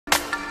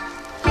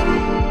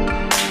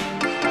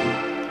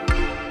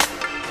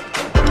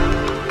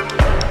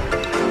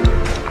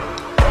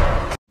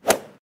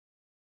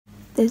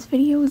This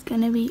video is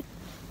gonna be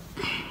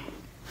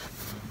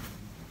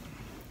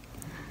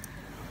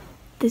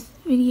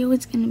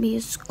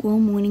a school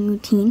morning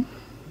routine.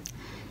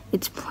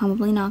 It's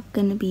probably not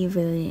gonna be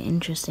very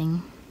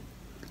interesting.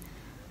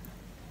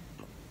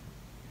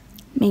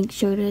 Make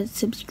sure to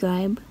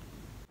subscribe.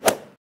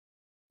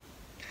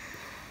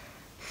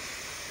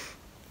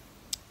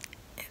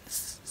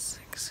 It's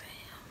 6 a.m.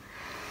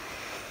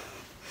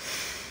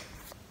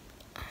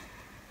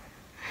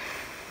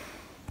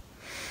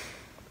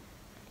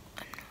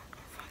 I'm not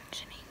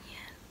functioning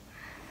yet.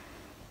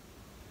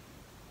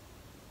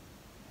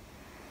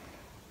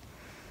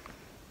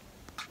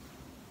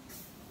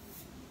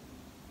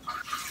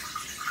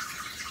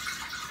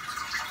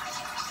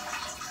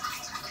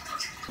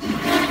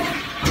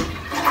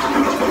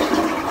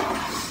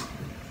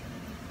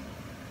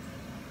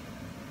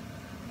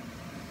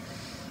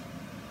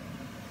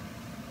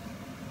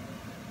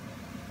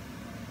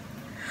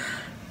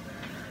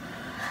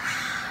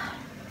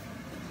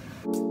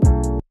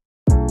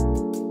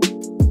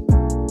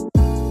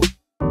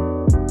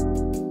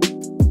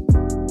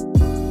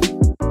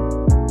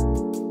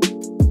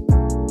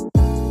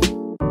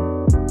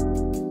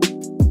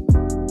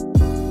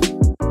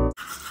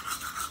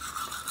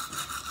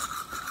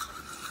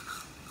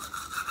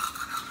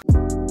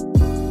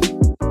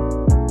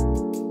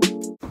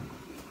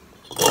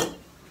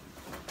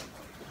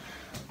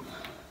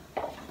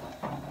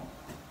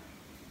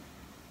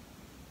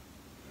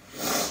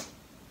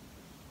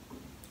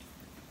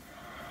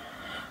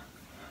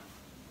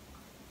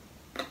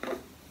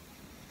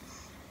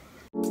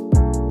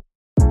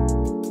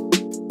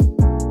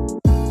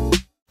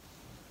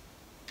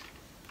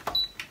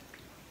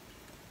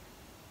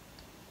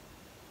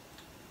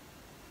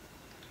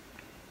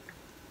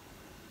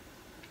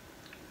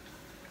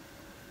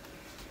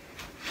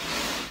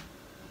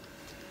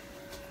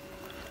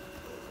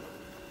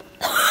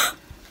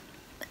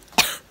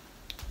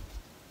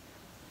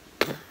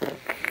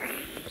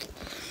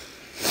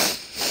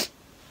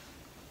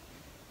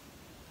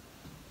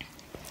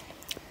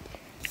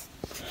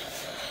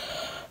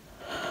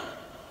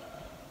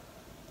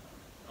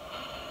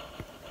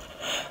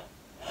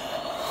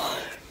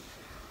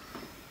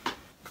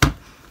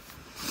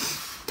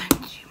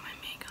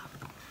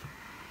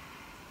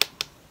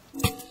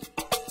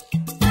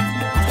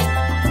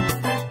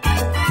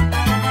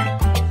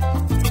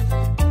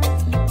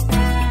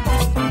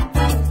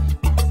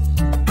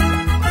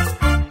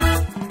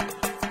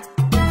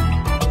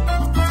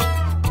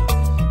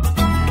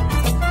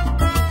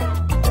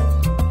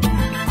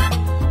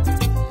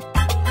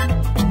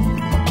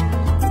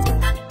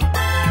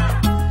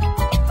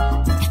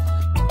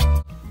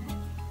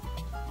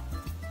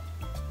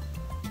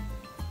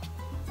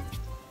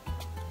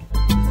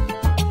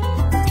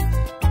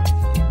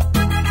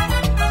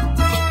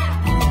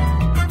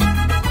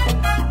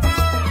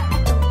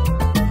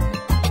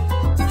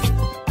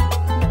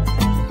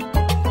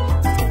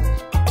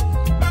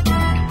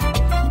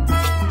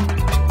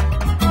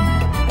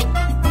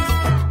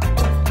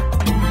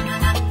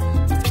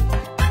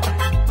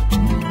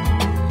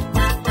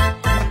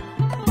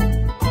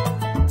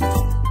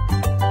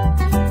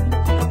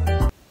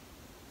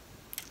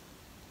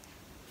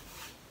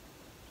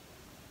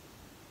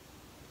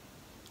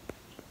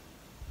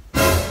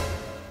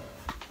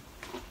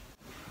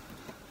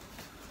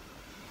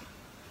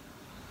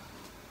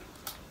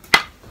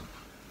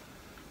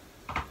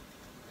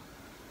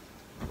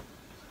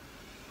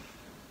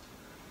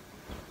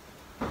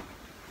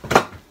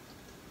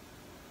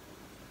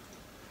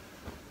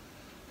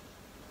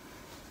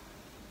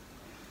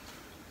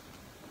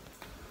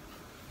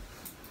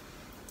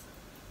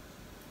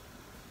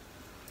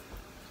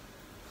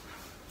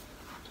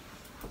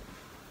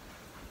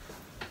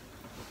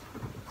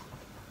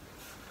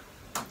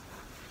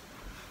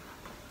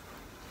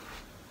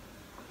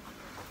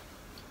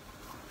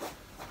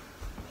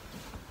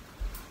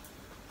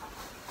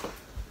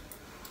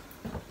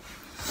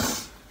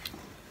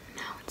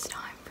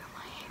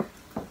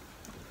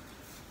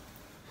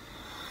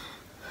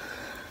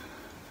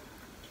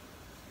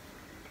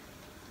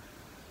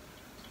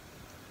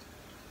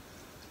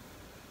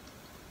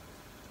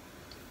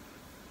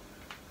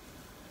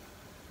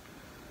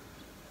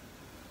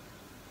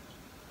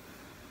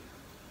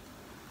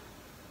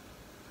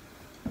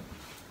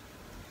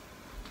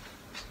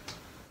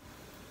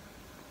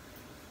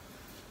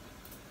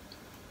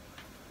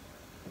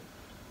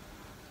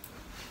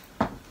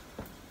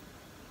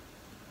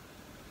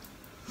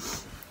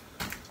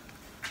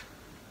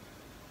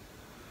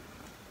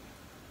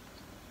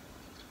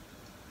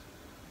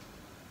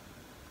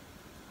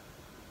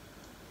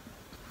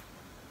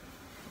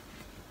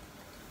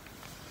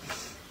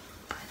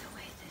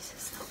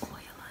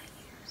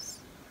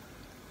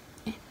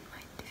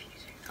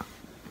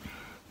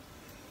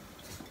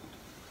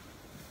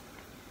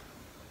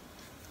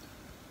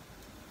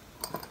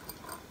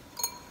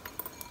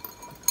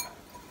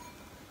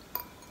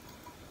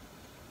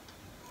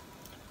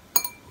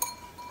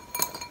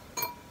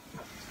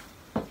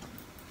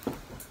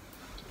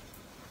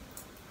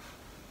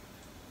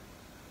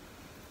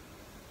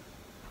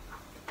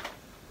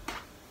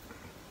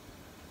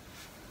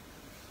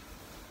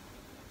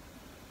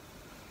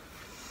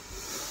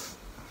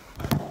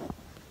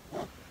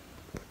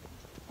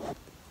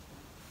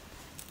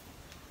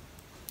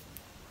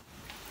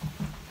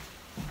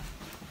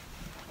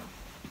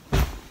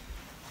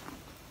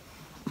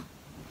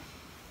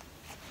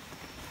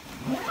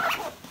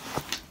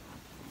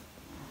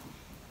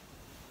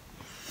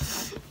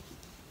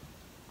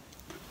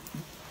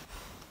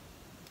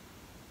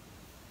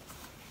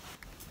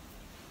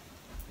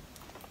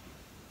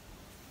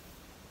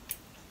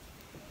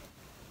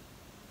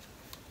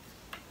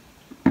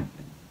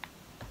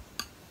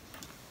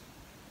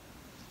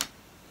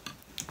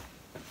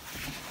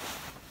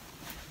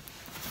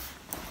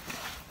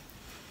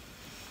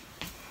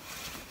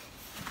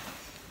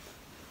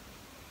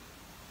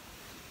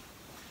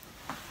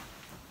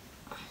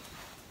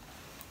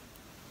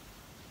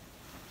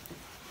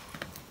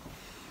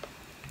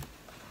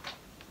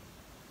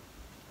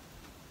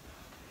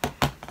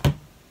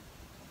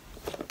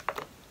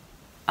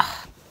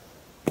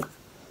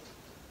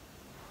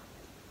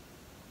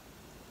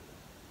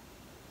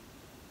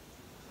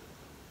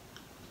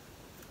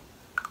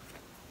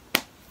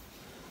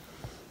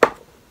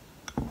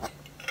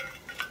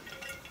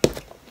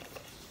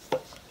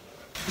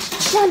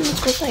 Come on,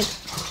 let's go inside.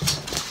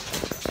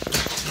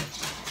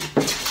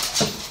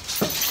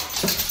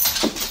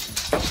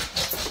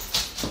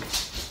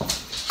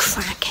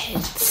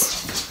 Crackheads.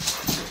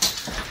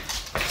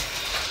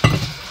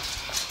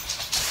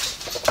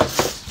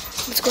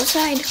 Let's go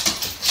inside.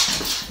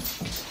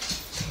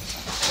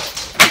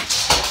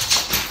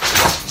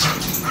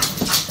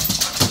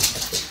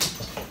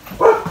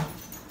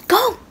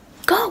 Go!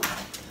 Go!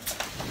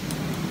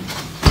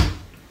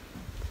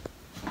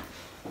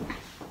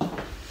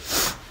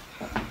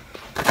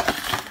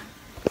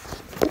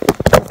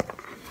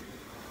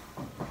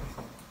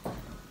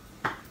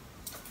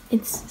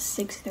 It's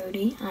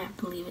 6:30. I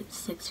believe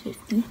it's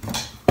 6:50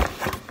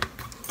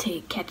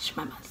 to catch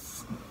my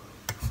bus.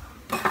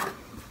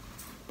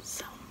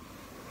 So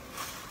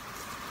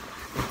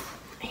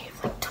I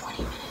have like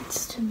 20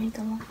 minutes to make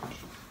a lunch.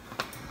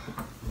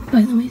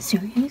 By the way,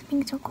 Siri is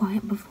being so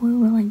quiet. Before we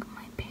were like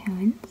my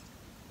parents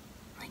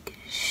like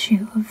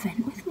share a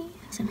vent with me.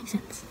 Does that make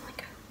sense?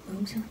 Like our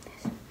rooms are like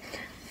this.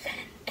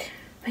 Vent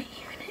right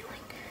here in it,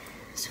 like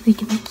so they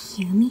can like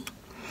hear me.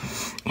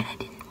 And I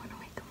didn't want to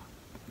wake them up.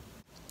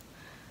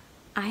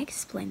 I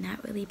explained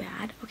that really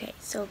bad. Okay,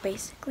 so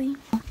basically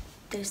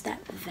there's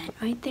that vent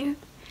right there,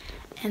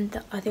 and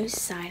the other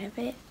side of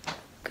it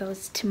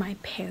goes to my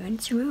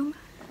parents' room.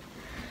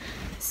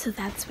 So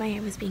that's why I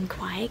was being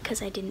quiet,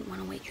 because I didn't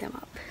want to wake them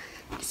up.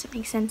 Does it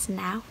make sense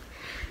now?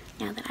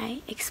 Now that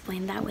I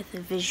explained that with a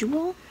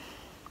visual?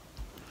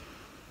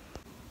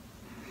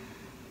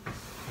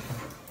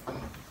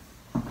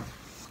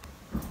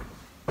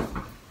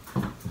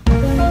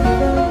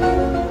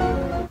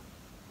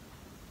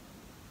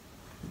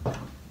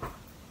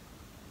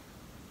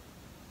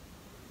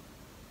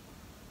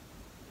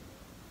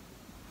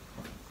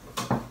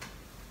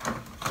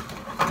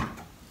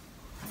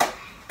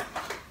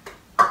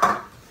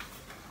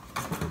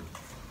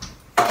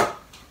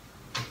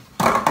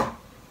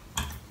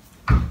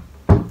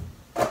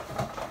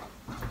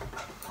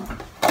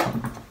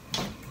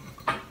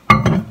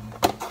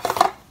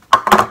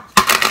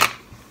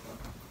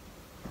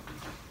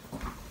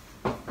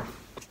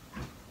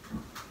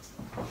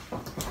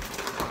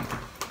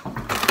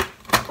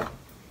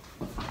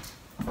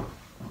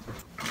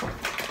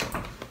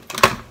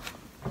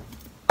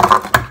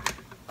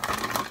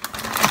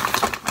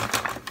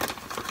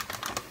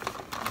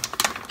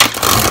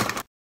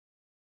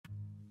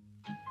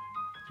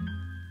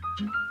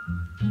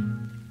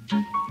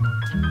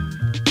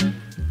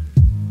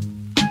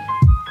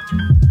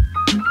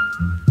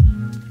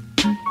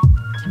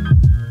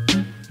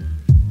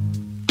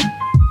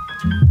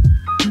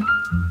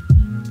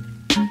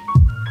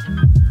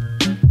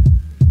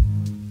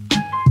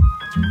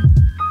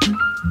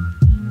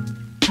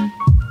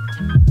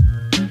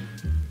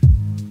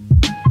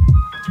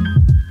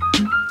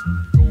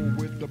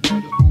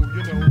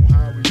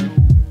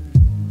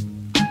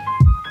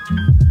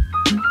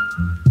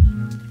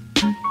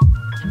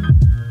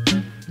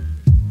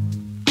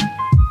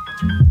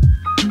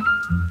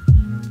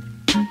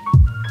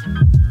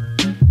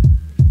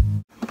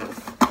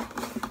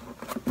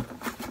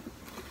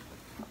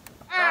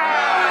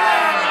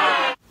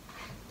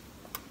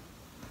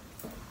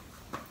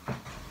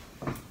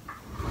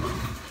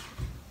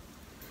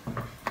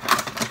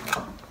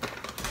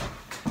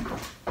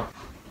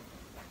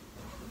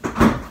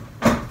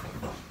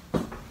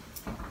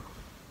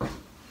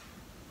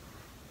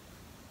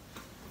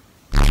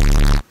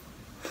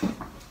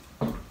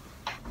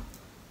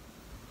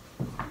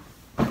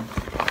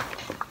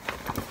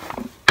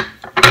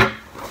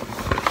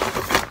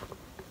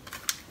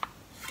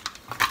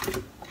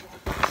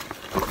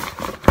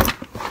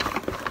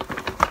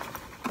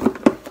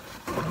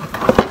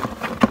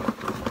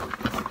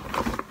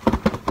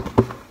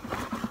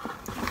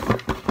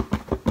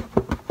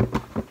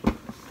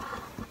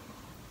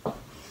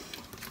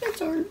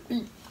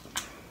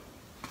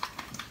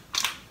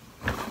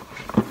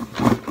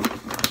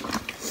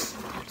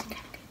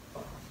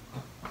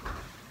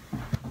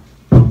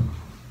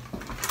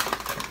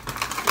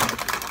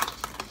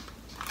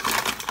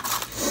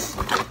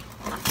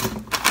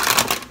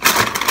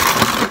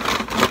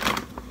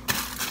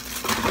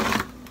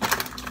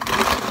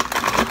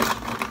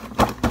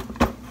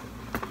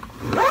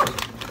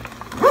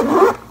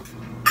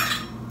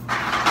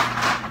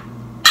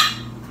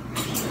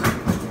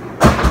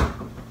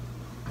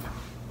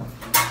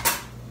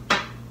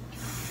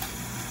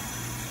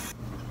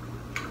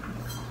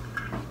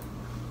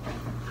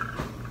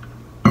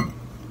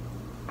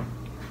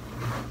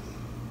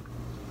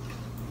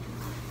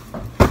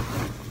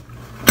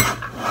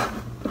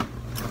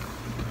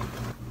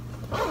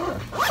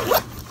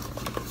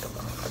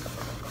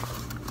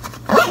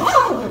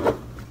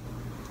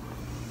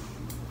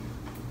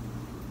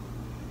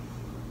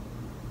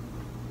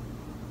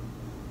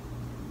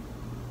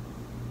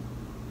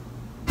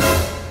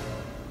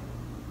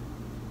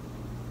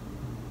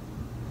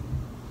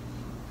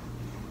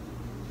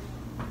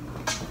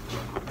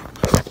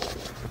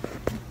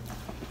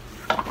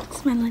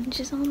 My lunch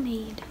is all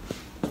made.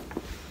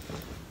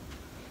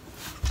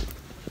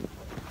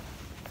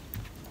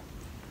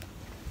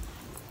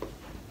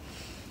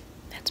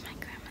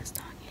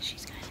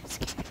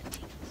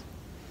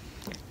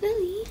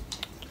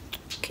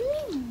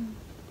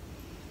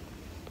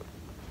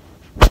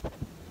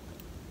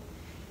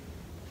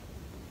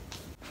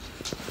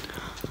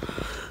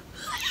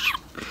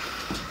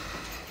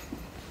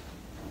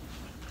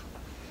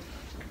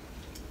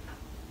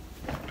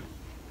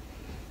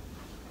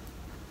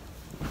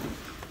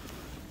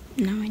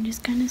 Now I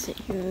just kind of sit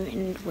here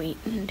and wait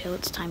until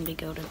it's time to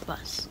go to the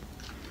bus.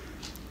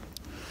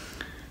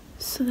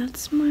 So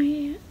that's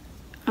my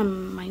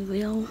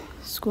real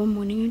school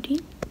morning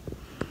routine.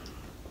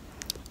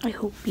 I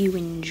hope you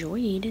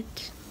enjoyed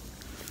it.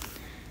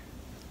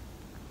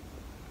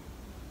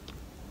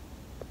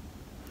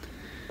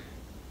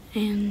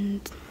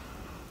 And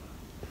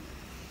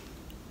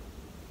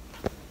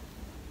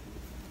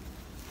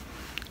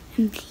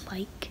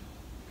like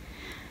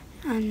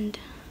and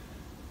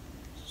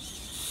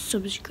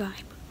subscribe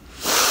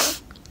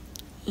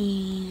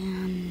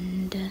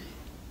and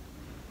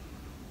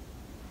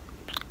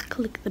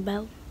click the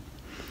bell.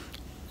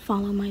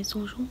 Follow my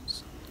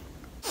socials.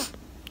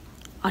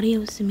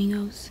 Adios,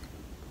 amigos.